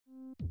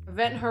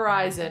Event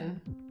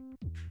horizon.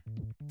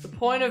 The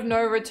point of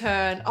no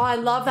return. Oh, I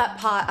love that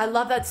part. I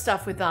love that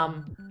stuff with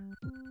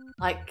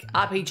like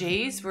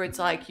RPGs where it's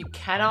like you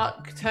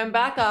cannot turn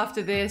back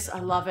after this. I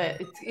love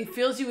it. It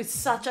fills you with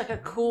such like a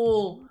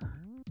cool,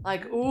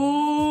 like,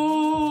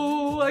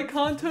 ooh, I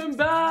can't turn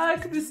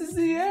back. This is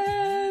the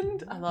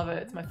end. I love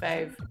it. It's my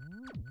fave.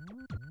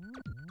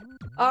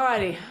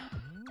 Alrighty.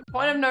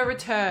 Point of no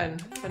return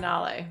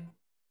finale.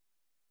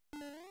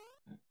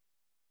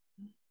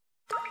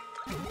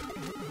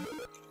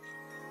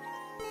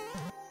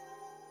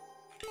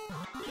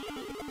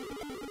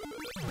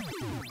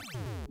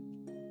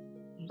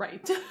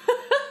 Right.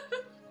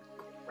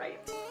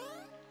 Right.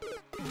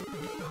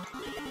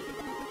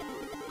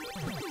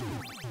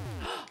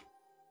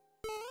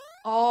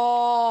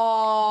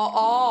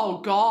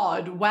 Oh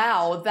God.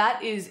 Wow.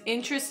 That is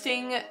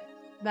interesting.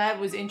 That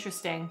was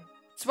interesting.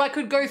 So I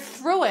could go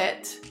through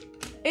it.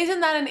 Isn't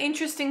that an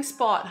interesting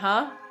spot,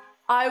 huh?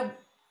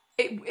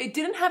 It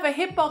didn't have a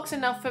hitbox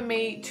enough for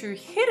me to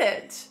hit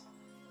it.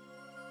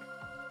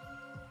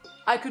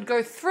 I could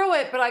go through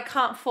it, but I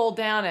can't fall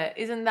down it.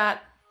 Isn't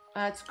that...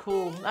 That's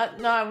cool.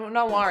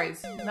 No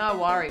worries. No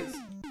worries.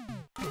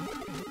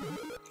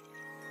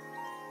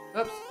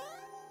 Oops.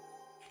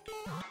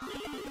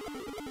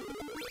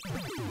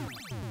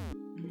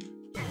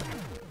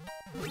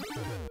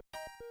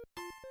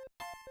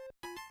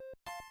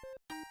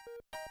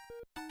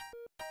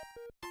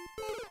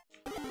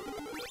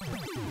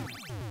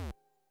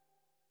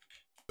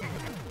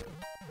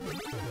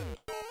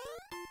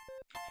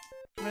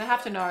 I'm gonna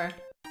have to know.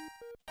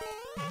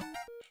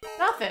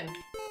 Nothing.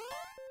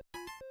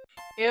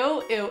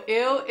 Ew.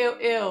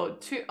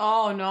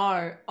 Oh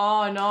no.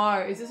 Oh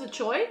no. Is this a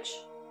choice?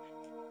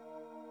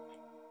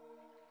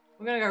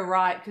 I'm gonna go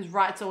right, because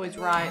right's always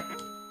right.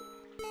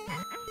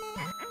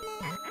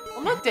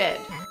 I'm not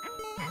dead.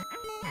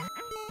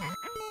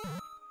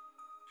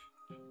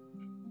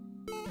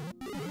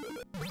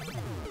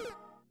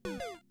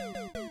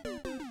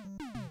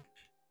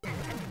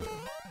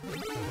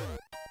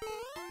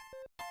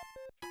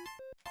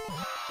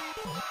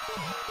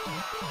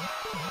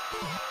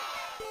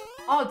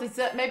 Oh, does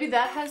that, maybe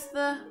that has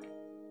the...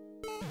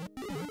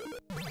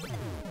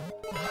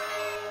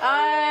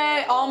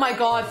 oh my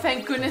God,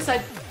 thank goodness I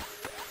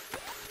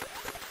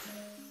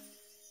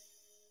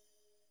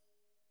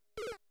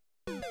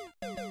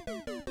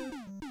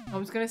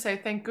was gonna say,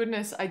 thank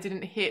goodness I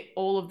didn't hit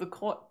all of the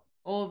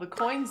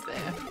coins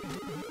there.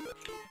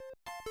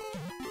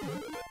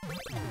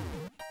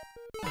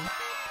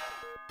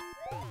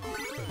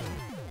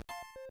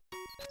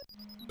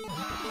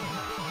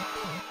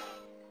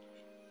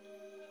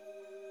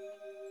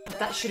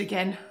 That shit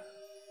again.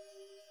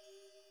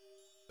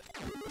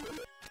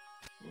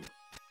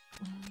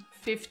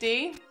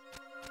 50.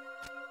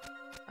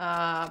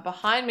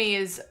 Behind me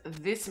is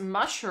this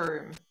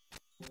mushroom.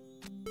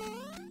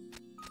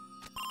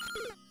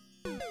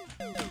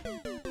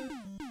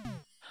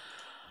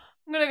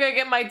 I'm gonna go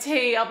get my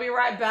tea. I'll be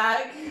right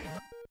back.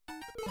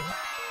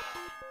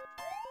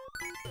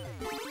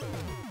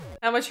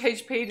 How much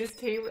HP does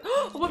tea?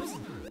 Whoops.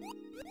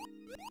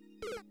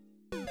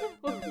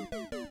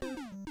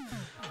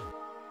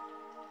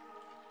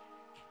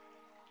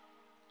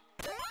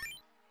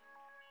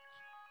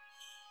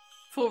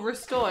 Full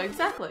restore,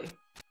 exactly.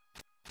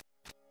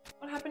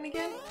 What happened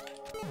again?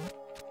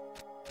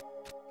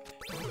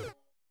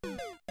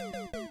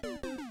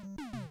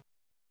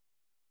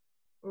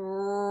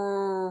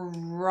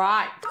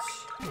 Right.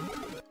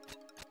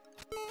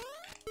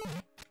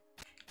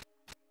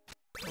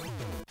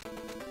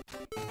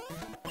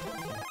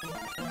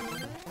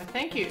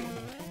 Thank you.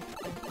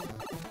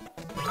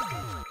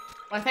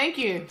 Why, thank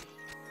you.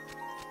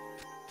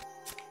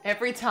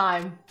 Every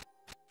time.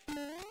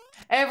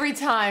 Every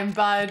time,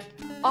 bud.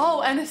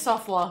 Oh, and a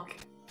soft lock.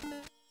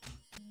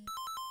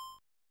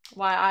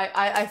 Why,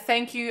 I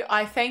thank you.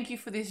 I thank you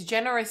for this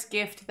generous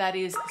gift that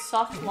is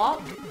soft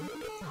lock.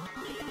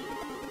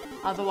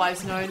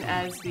 Otherwise known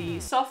as the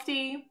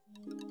softie.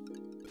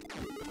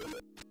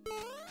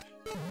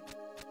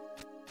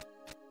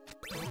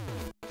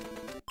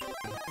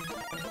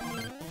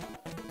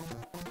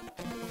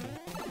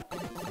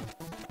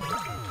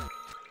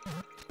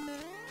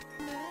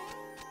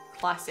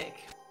 Classic.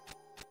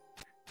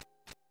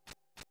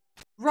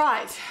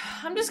 Right,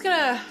 I'm just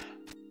gonna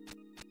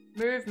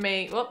move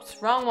me. Whoops,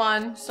 wrong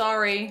one.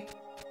 Sorry.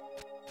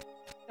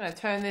 I'm gonna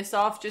turn this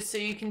off just so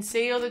you can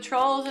see all the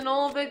trolls in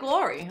all of their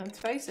glory. Let's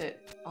face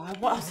it. Oh, I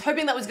was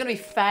hoping that was gonna be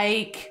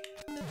fake.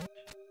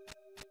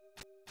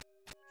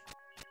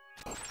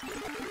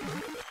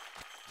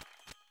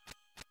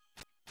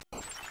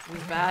 It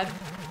was bad.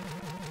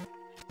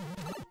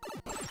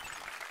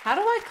 How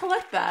do I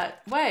collect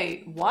that?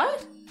 Wait,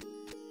 what?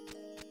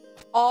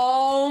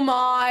 Oh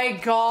my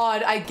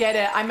God, I get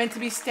it. I meant to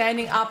be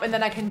standing up and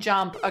then I can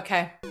jump.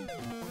 Okay.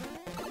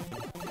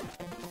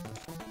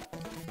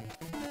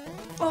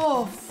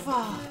 Oh,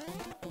 fuck.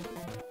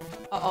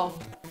 Uh-oh.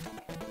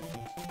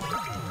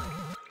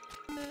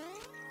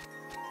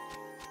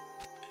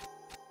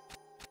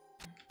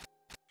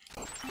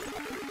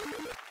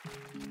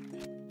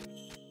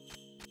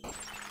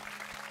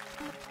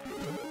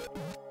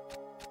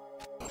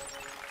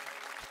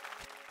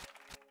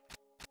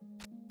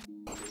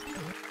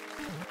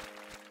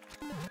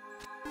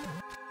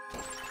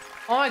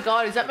 Oh my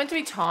god, is that meant to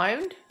be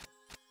timed?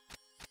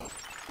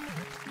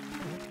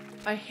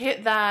 I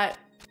hit that.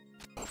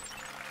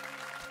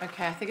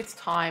 Okay, I think it's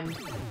timed.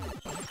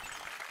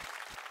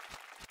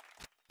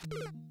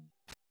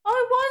 Oh, it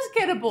was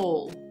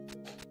gettable.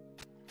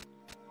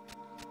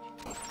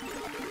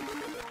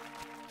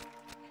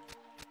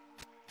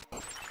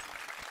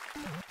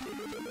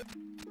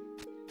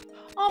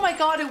 Oh my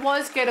god, it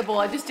was gettable.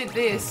 I just did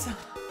this.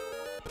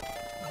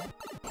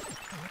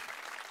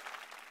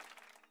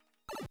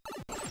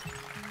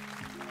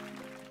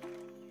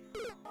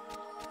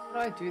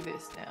 How do I do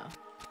this now?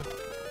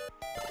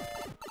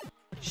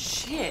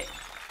 Shit.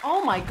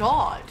 Oh my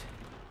god.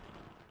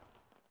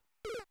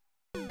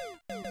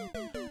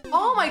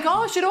 Oh my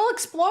gosh, it all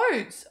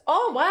explodes.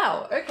 Oh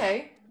wow,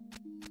 okay.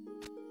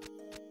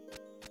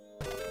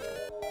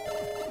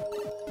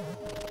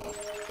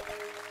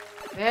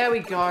 There we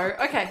go.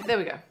 Okay, there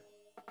we go.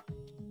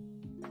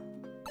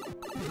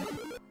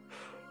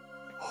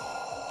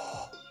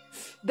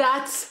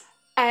 That's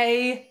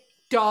a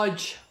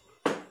dodge.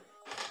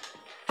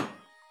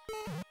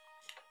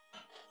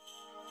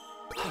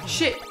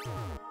 Shit.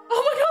 Oh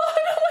my god,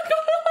 oh my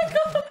god, oh my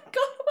god, oh my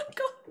god, oh my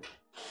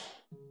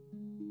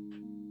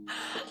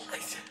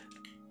god.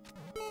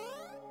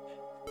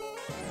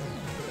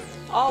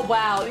 Oh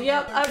wow,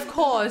 yep, of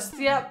course,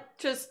 yep.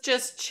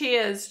 Just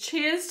cheers.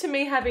 Cheers to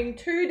me having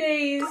 2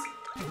 Ds,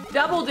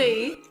 double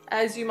D,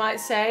 as you might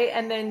say,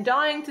 and then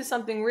dying to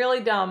something really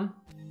dumb.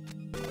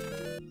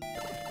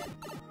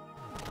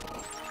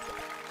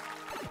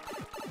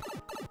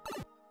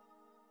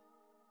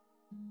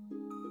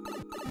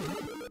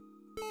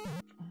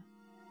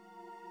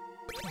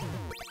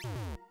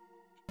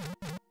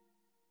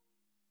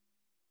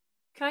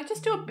 Can I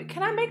just do a,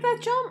 can I make that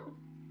jump?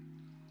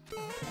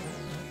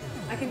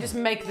 I can just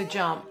make the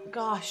jump.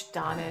 Gosh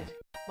darn it.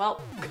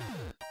 Well.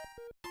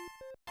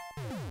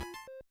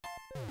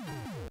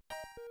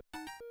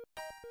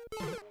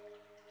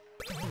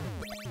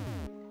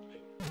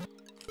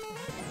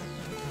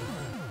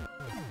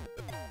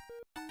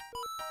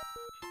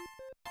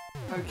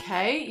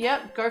 Okay,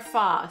 yep, go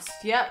fast.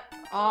 Yep.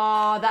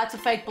 Oh, that's a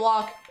fake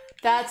block.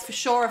 That's for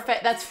sure a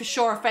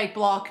fake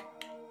block.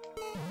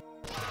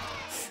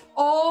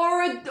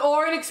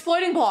 Or an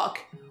exploding block.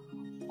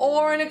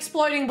 Or an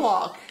exploding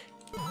block.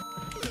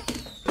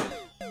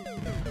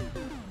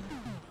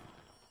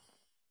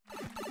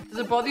 Does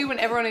it bother you when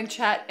everyone in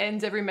chat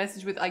ends every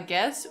message with I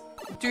guess?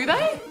 Do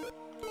they?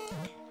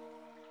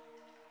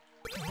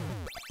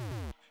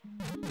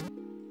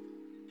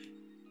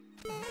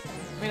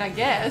 I mean, I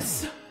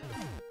guess.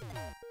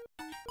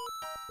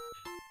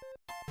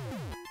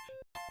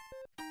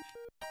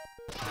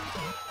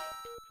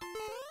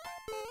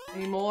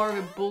 Any more of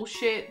a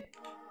bullshit?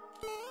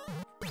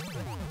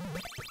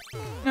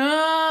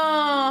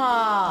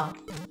 Ah!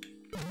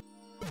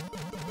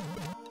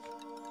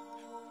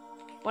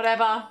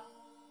 Whatever.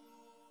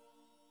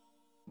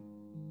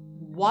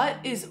 What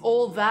is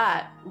all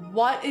that?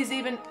 What is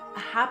even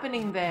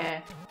happening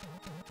there?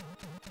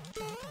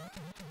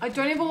 I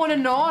don't even want to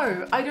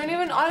know. I don't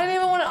even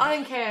want to, I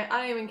don't care.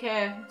 I don't even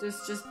care.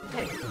 Just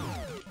take.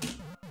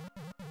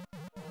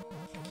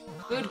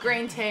 Good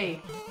green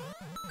tea.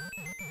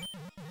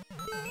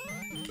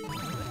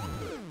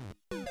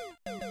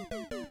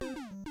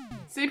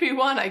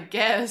 CP1, I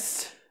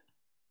guess.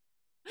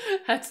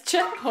 That's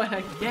checkpoint,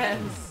 I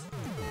guess.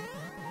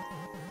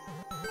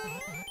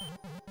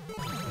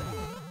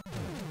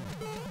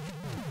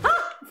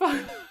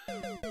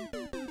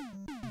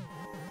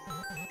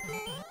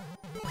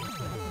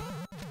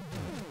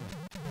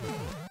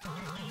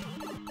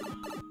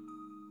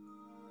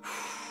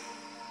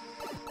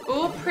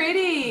 Oh,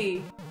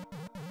 pretty!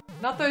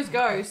 Not those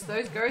ghosts.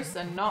 Those ghosts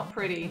are not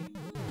pretty.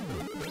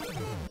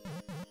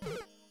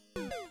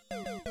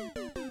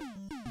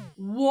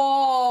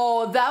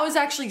 Whoa, that was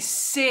actually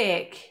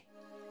sick.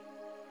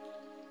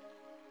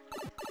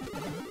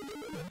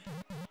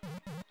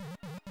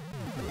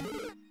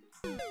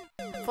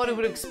 Thought it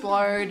would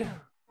explode.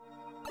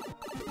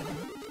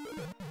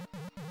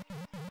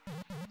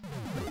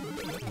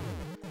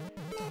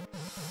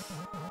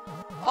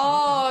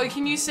 Oh,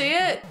 can you see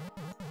it?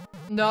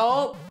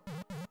 No,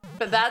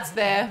 but that's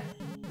there.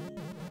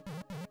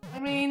 I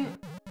mean,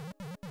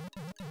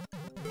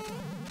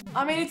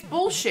 it's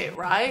bullshit,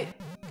 right?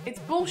 It's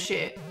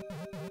bullshit.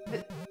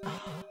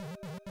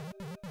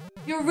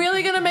 You're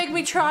really gonna make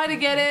me try to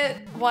get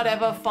it?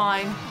 Whatever,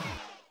 fine.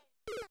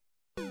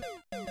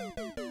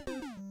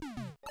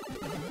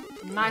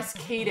 Nice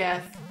key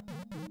death.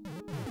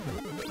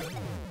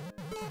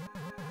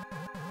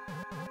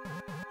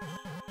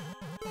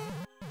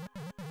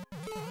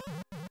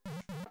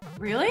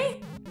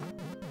 Really?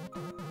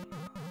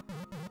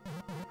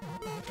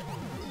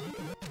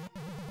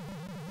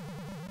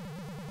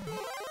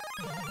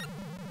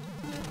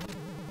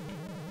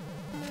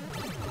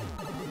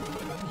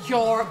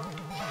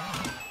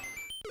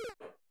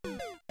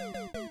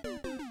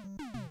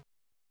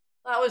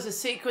 That was a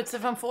sequence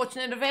of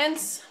unfortunate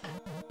events.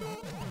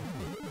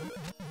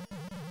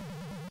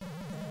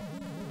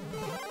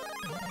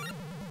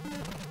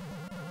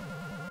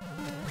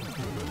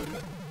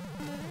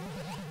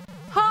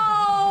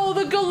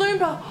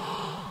 Galoomba!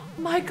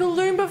 My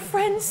Galoomba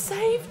friend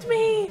saved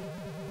me!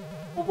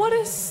 What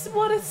is...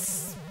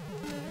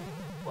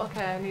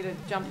 Okay, I need to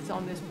jump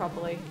on this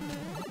properly.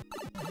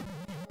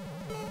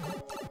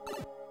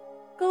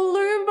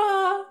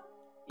 Galoomba!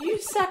 You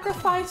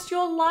sacrificed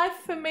your life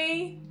for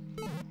me.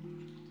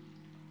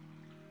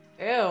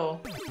 Ew.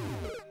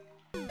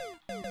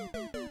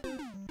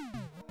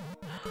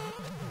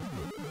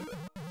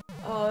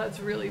 Oh, that's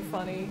really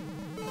funny.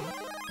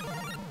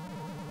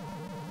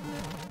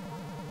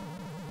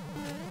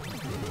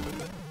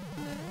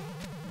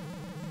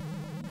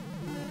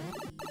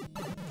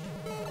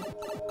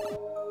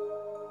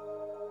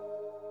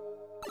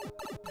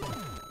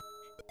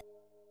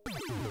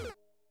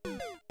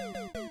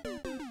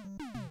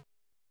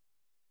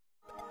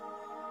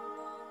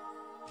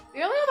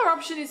 The only other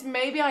option is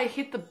maybe I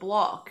hit the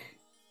block,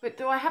 but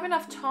do I have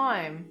enough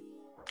time?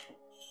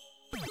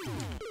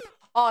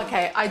 Oh,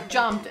 okay, I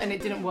jumped and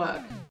it didn't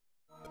work.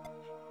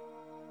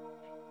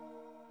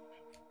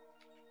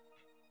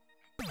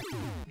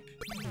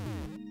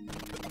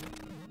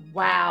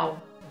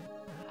 Wow.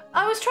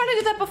 I was trying to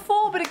do that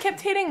before, but it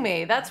kept hitting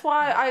me. That's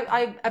why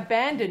I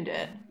abandoned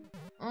it.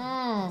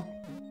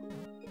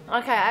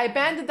 Okay, I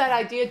abandoned that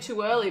idea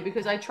too early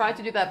because I tried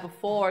to do that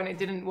before and it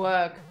didn't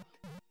work.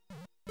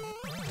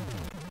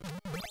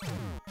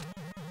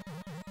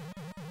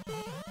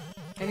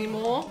 Any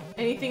more?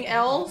 Anything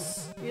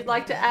else you'd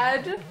like to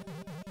add?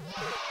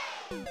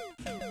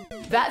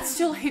 That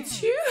still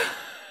hits you?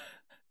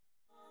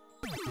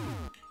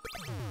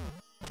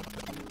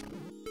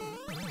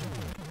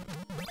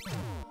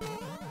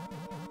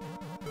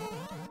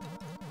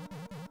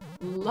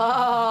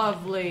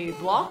 Lovely.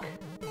 Block?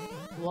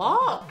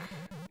 Block?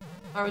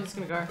 Oh, we're just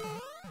gonna go.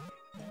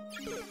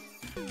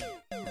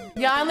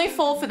 Yeah, I only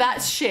fall for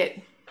that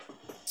shit.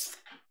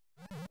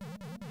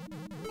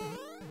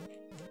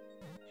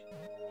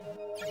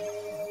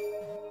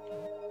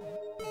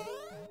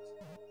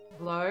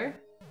 Hello?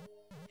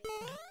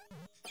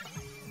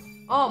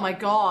 Oh my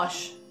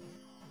gosh.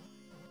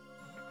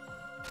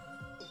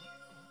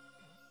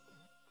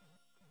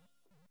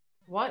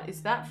 What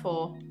is that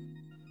for?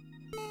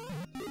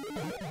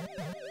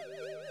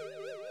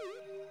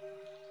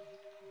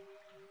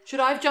 Should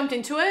I have jumped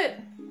into it?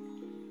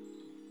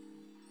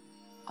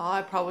 Oh,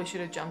 I probably should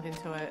have jumped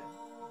into it.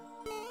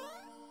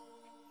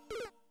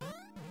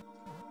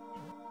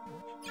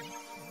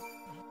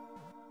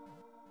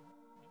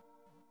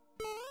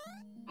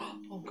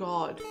 Oh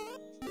god.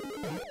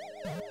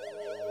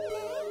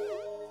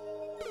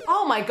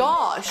 Oh my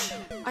gosh!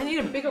 I need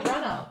a bigger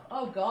runner.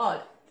 Oh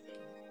god.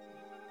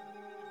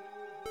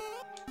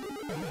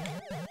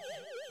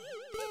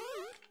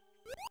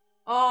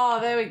 Oh,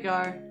 there we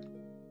go.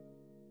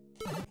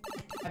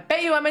 I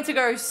bet you I meant to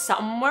go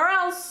somewhere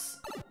else.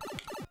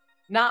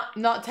 Nah,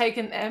 not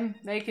taking them.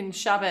 They can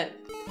shove it.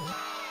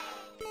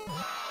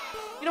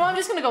 You know what? I'm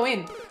just gonna go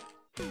in.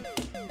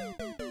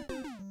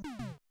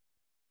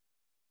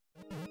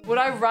 Would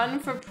I run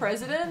for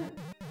president?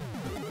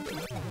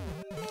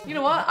 You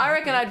know what? I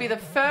reckon I'd be the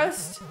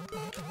first.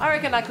 I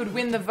reckon I could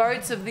win the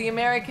votes of the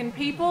American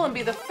people and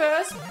be the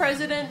first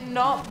president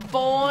not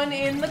born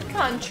in the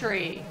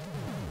country.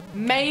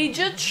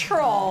 Major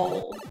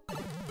Troll.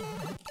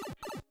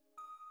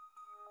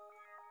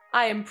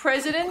 I am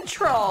President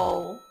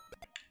Troll.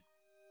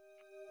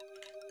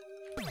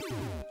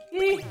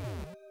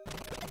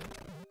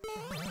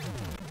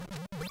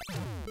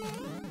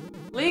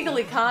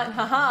 Legally can't,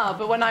 haha,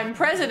 but when I'm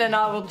president,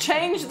 I will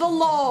change the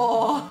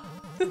law.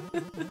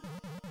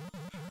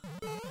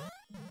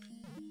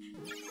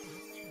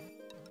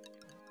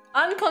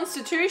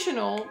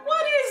 Unconstitutional?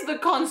 What is the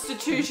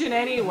Constitution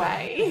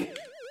anyway?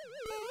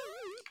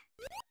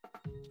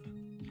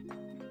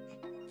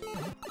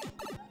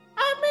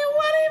 I mean,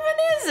 what even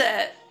is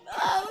it?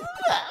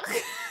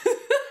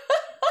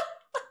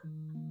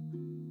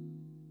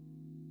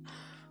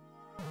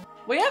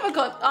 We haven't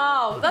got...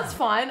 Oh, that's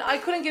fine. I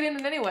couldn't get in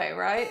it anyway,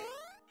 right?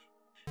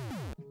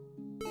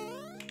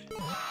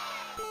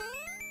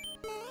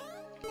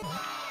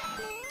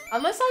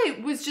 Unless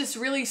I was just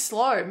really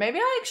slow. Maybe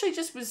I actually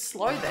just was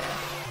slow there.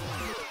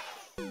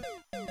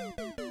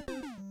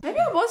 Maybe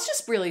I was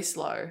just really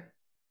slow.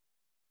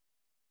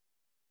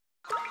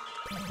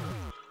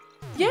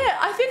 Yeah,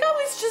 I think I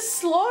was just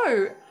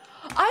slow.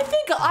 I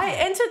think I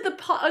entered the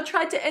pipe. I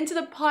tried to enter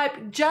the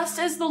pipe just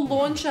as the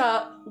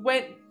launcher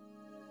went,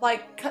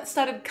 like,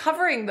 started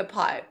covering the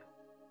pipe.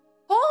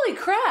 Holy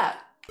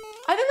crap.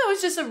 I think that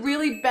was just a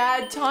really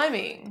bad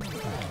timing.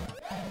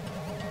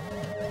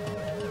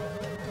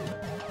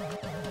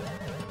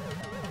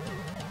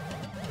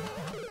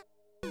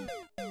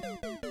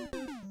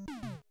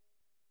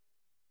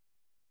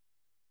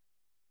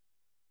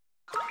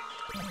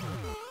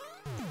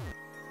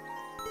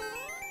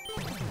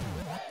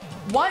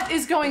 What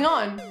is going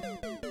on?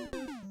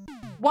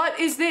 What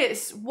is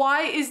this?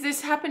 Why is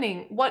this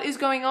happening? What is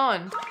going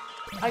on?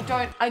 I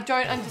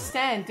don't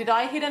understand. Did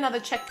I hit another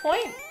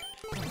checkpoint?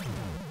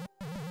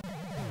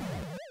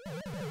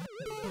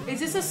 Is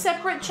this a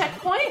separate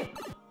checkpoint?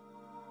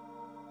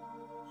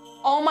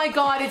 Oh my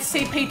god, it's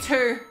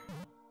CP2.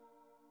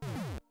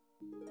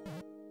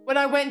 When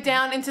I went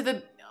down into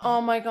the...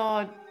 Oh my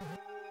god.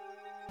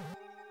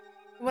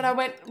 When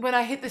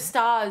I hit the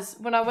stars,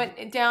 when I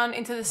went down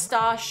into the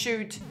star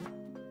chute,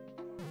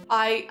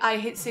 I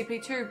hit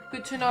CP2.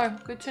 Good to know,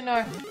 good to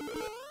know.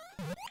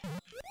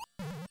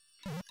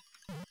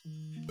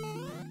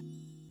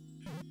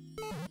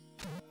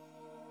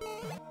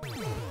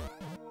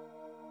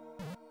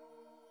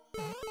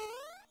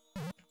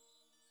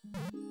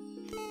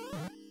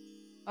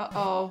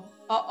 Uh-oh.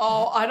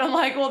 Uh-oh. I don't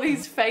like all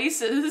these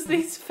faces.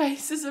 These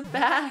faces are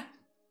bad.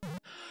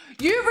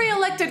 You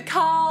re-elected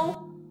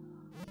Carl.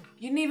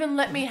 You didn't even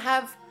let me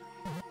have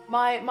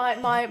my...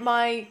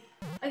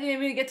 I didn't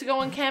even get to go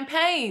on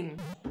campaign.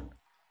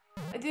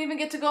 I didn't even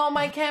get to go on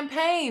my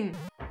campaign.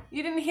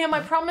 You didn't hear my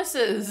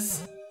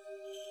promises.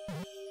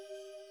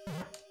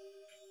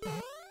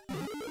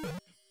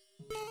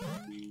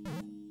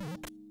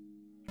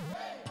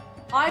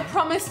 I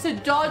promised to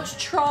dodge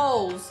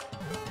trolls.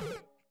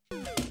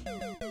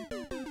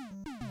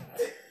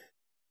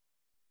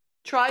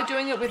 Try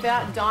doing it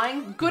without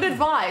dying. Good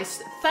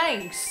advice.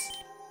 Thanks.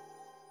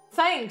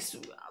 Thanks.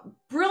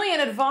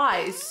 Brilliant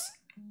advice.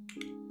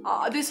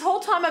 This whole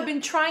time I've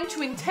been trying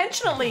to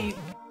intentionally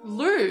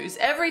lose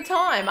every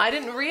time. I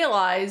didn't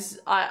realize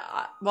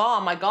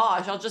oh my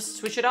gosh, I'll just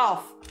switch it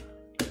off.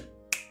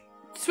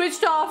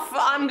 Switched off.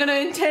 I'm gonna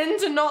intend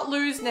to not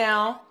lose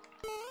now.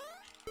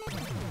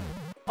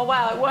 Oh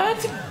wow, it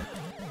worked.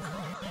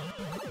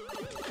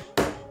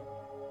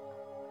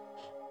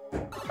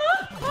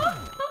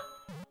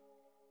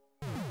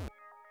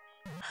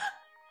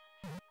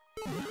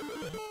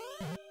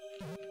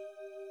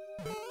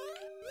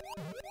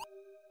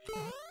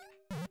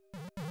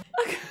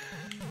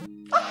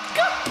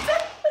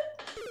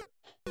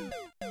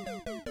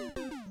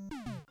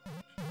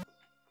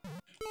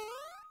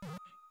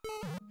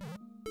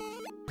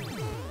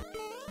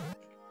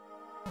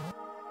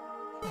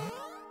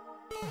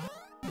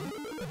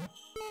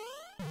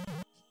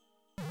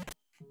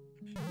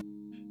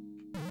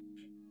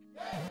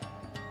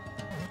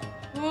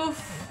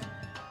 Oof.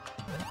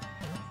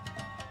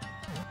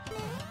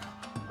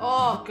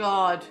 Oh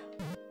god.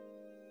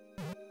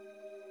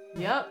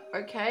 Yep,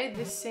 okay,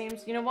 this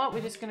seems... You know what? We're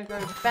just gonna go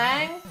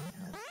bang.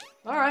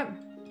 Alright.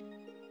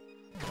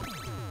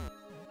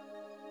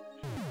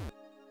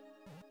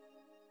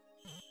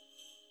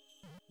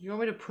 You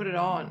want me to put it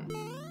on?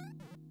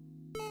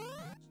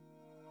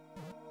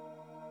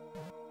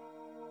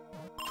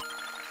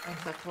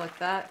 Thanks, I collect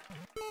that.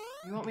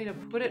 You want me to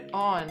put it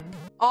on?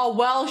 Oh,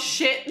 well,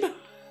 shit.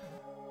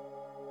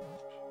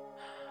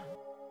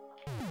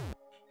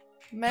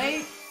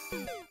 Mate.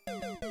 No,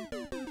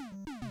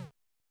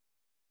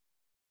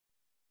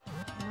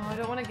 I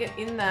don't want to get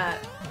in that.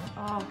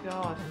 Oh,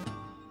 God.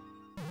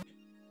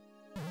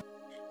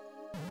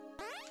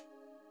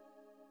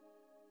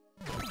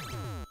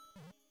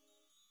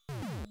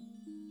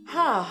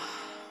 Huh.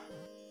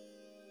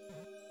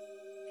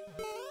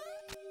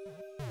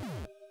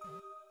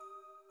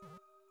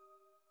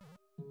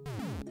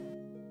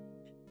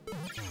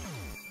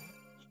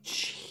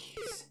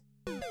 Jeez.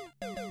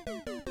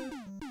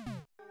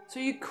 So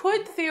you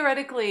could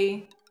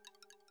theoretically,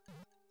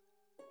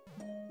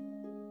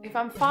 if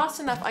I'm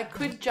fast enough, I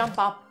could jump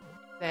up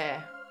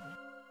there.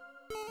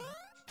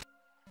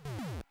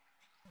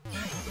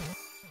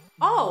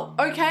 Oh,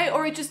 okay,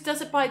 or it just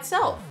does it by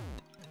itself.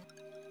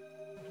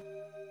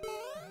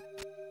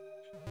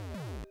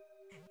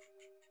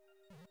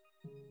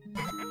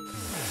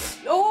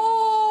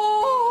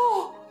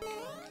 Oh!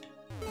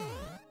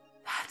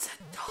 That's a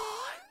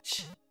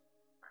dodge.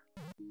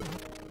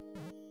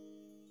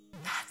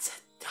 That's a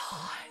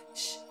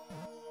dodge.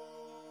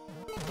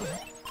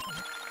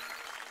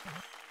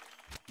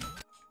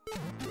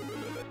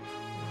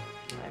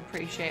 I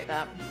appreciate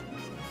that.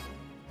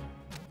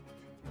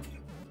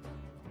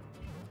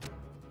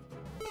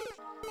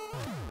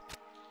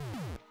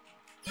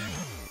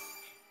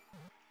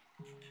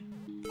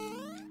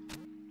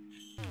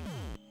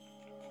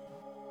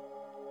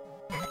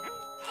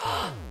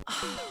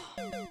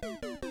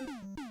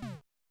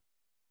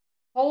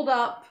 Hold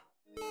up.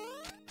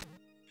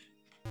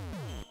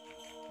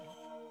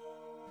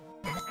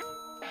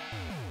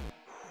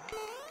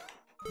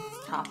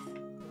 It's tough.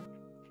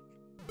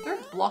 Is there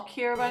a block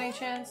here by any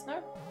chance?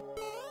 No?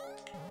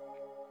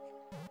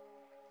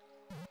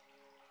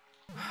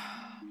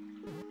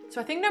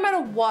 So I think no matter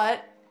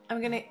what,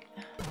 I'm gonna...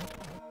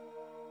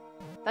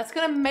 That's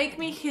gonna make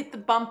me hit the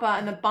bumper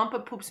and the bumper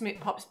pops me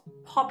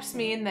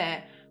in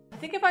there. I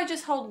think if I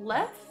just hold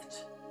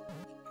left...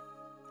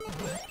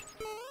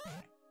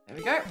 There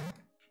we go.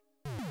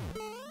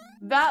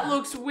 That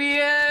looks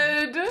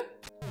weird.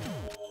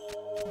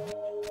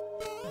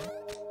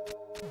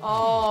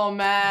 Oh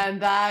man,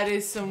 that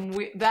is some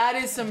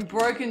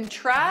broken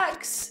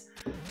tracks.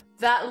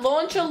 That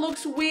launcher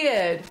looks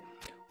weird.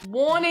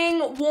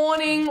 Warning,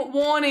 warning,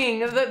 warning.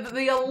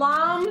 The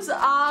alarms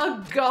are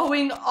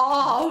going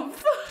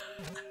off.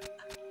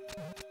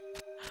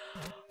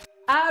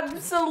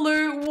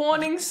 Absolute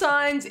warning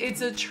signs.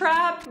 It's a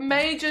trap,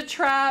 major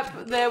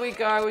trap. There we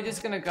go. We're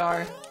just gonna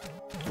go.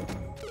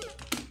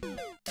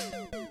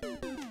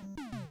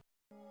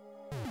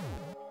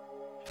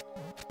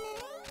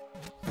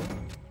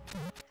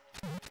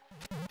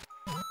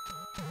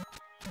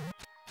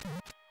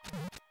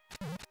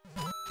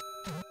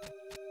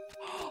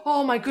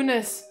 Oh my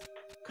goodness.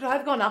 Could I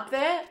have gone up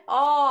there?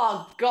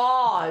 Oh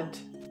God.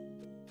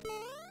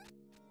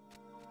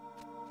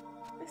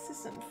 This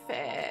isn't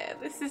fair.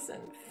 This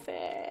isn't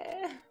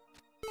fair.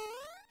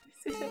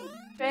 This isn't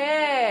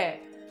fair.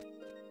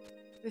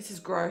 This is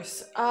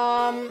gross.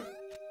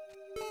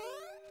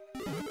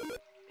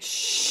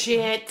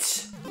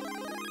 Shit.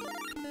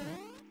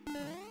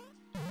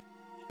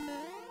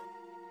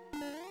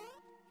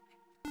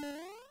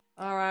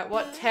 All right,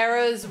 what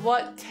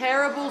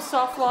terrible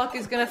softlock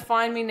is gonna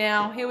find me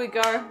now? Here we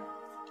go.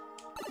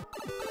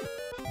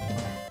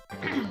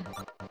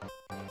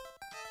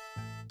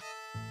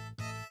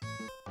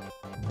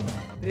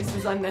 This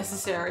was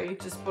unnecessary,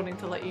 just wanting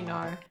to let you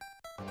know.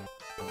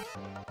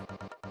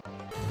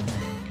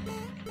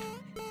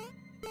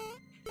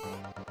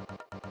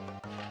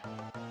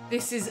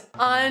 This is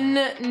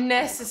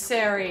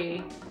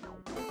unnecessary.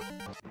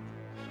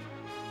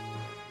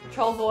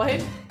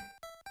 TrollVoid.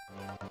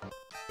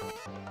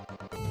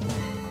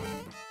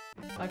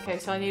 Okay,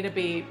 so I need to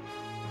be...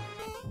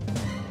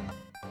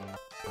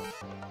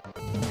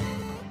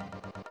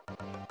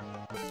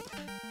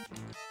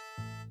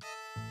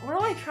 What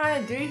am I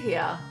trying to do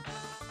here?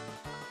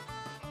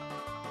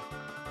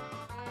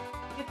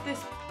 Get this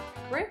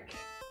brick?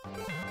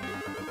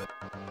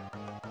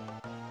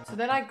 So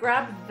then I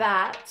grab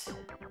that.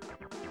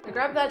 I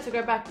grab that to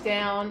go back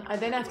down. I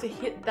then have to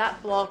hit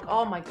that block.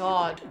 Oh my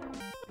God.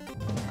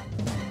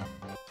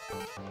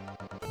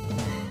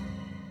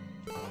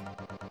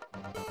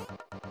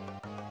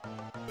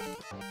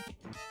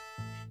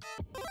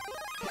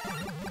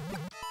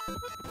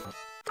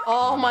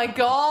 Oh my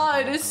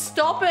God,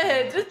 stop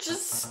it.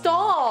 Just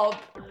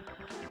stop.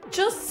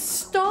 Just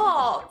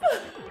stop.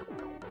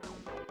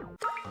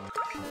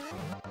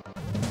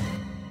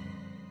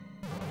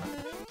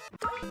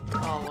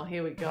 Oh, well,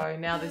 here we go.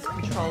 Now this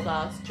controlled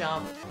ass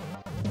jump.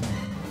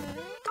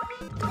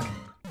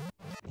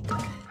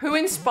 Who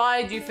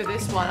inspired you for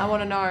this one? I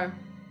want to know.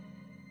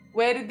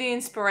 Where did the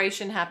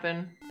inspiration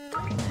happen?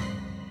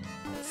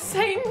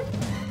 Satan?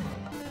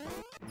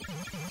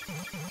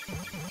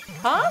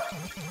 Huh?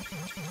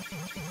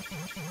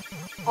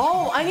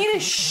 Oh, I need to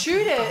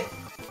shoot it.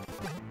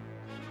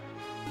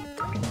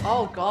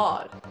 Oh,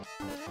 God.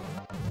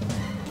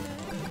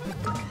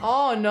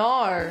 Oh,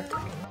 no.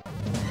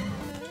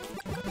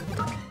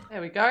 There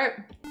we go.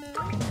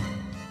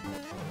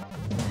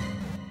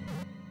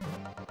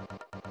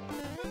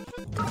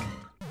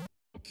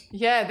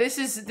 Yeah, this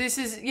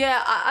is,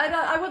 yeah,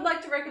 I would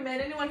like to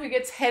recommend anyone who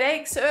gets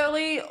headaches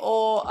early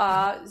or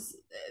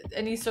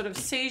any sort of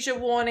seizure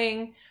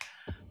warning.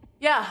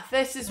 Yeah,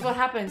 this is what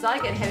happens.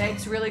 I get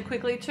headaches really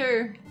quickly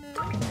too.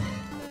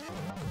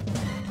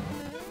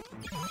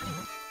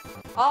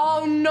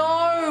 Oh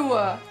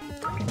no!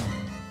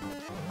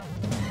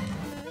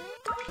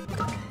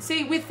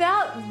 See,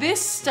 without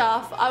this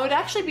stuff, I would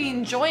actually be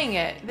enjoying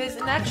it. There's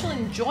an actual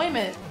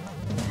enjoyment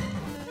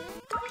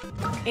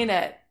in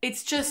it.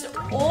 It's just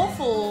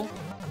awful.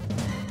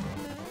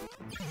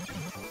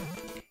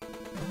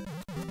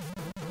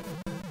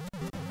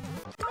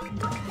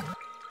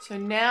 So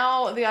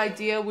now the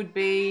idea would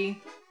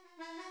be...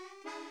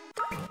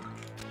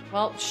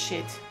 Well,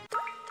 shit.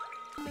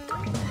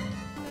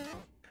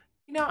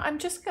 You know, I'm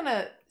just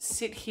gonna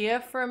sit here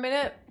for a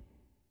minute,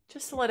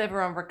 just to let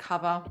everyone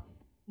recover.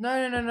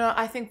 No.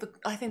 I think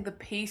the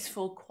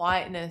peaceful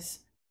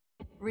quietness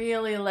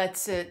really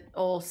lets it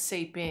all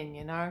seep in,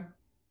 you know?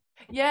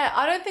 Yeah,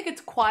 I don't think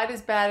it's quite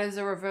as bad as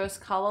the reverse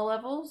color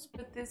levels,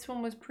 but this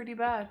one was pretty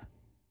bad.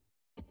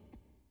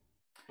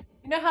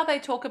 You know how they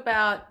talk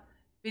about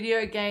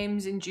video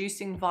games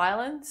inducing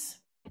violence?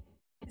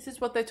 This is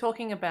what they're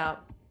talking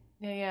about.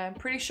 Yeah, I'm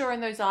pretty sure in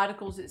those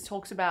articles it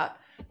talks about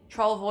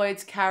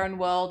TrollVoid's Karen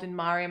World in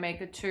Mario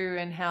Maker 2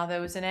 and how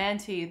there was an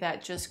auntie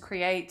that just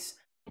creates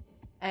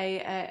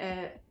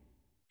a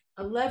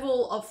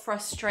level of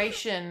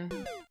frustration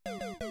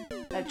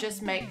that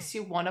just makes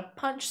you want to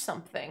punch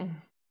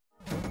something.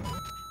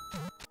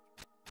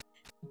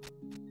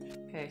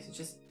 Okay, so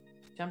just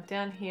jump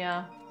down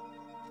here.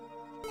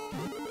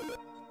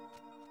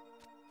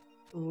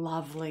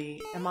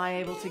 Lovely. Am I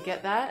able to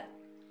get that?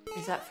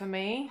 Is that for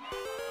me?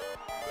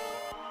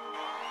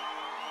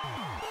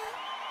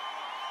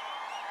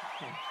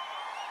 Okay.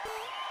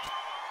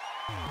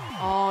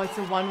 Oh, it's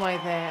a one-way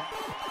there.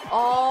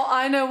 Oh,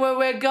 I know where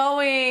we're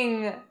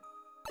going.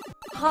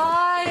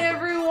 Hi,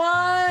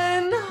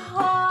 everyone.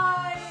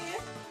 Hi.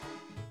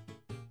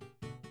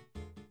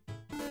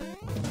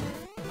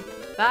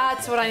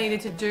 That's what I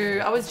needed to do.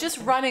 I was just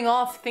running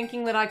off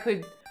thinking that I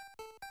could...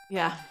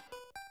 Yeah.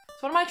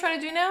 So what am I trying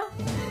to do now?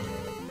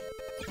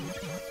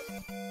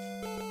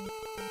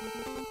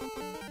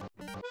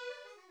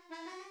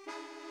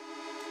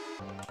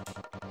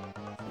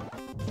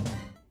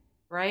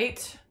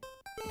 Great.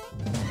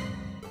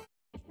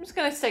 I'm just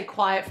gonna stay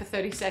quiet for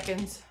 30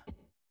 seconds.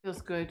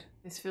 Feels good.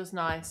 This feels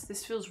nice.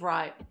 This feels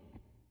right.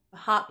 The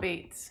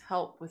heartbeats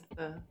help with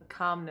the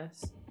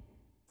calmness.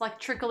 It's like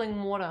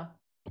trickling water.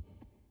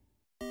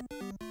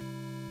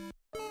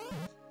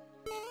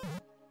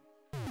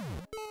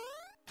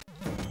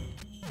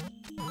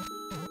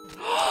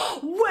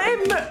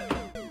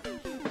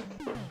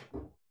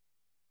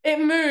 It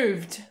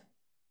moved.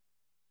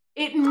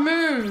 It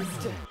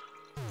moved.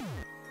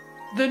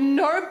 The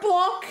no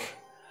block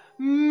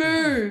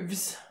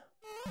moves.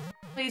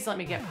 Please let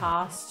me get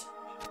past.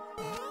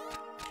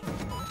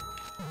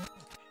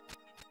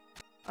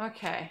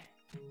 Okay.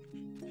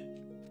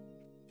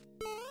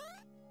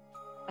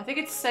 I think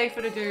it's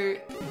safer to do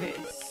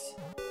this.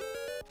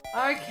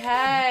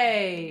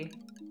 Okay.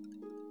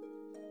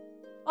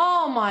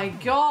 Oh my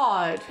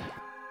god.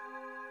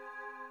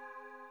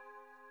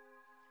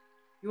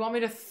 You want me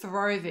to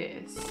throw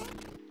this?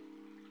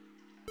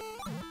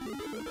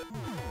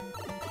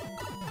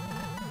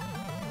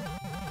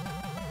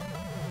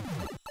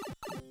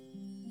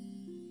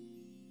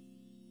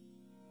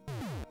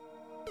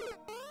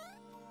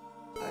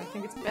 I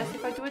think it's best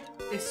if I do it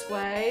this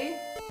way.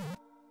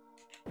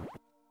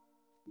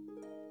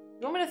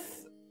 You want me to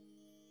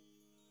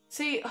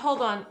see,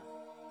 hold on.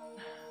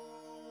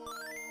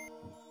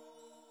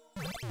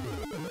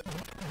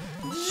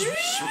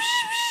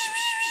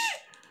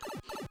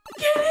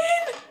 Get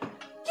in!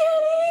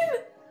 Get in!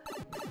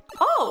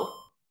 Oh!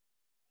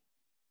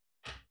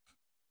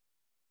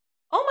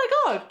 Oh my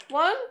god!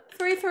 1,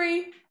 3,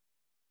 3,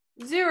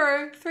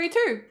 0, 3,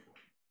 2.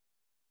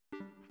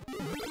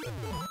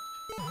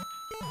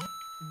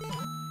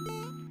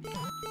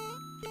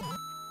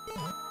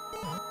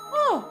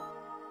 Oh!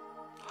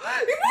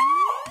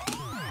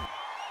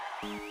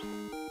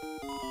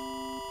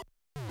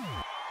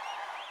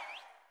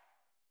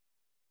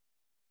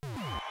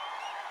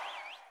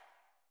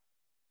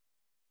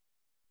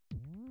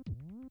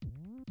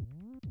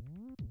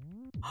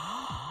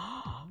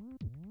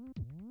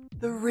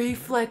 The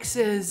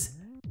reflexes.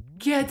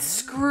 Get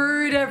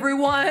screwed,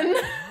 everyone.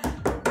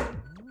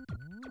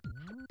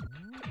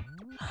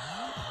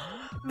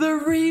 The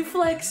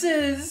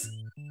reflexes.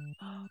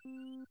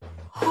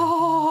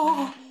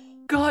 Oh,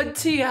 God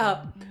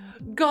tier.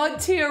 God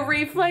tier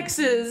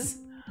reflexes.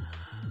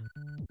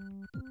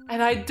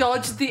 And I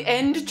dodged the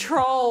end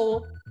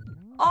troll.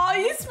 Oh,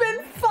 you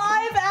spent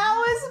 5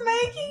 hours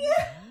making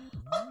it?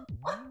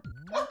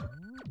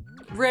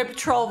 Rip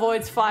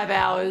TrollVoid's 5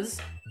 hours.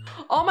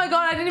 Oh my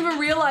god, I didn't even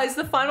realize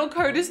the final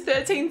code is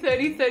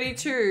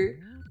 133032.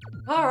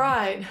 All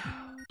right.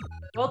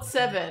 World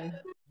 7.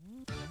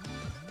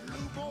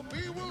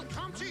 Will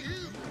come to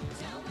you.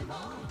 Tell me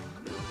more.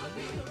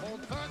 On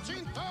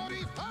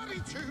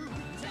 133032.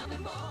 Tell me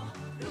more.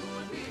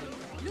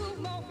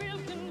 Mobile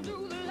can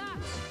do the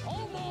lots.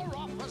 All more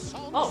offers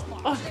on the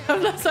spot.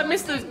 Unless I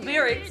missed those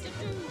lyrics.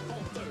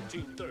 On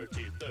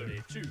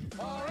 133032.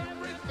 For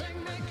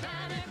everything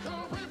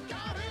mechanical, we've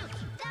got it.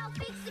 They'll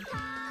fix the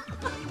car.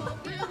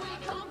 Mobile will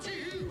come to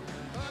you.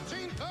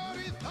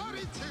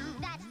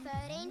 133032. That's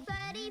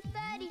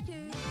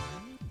 133032.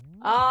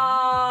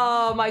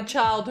 Ah, my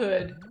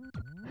childhood.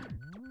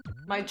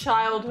 My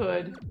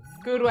childhood.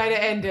 Good way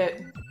to end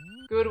it.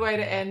 Good way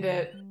to end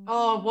it.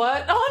 Oh,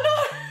 what? Oh,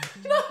 no!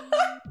 No!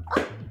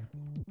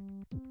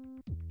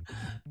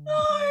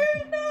 No,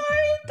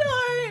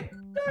 don't!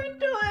 Don't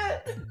do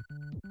it!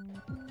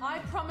 I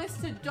promise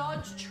to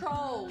dodge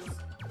trolls.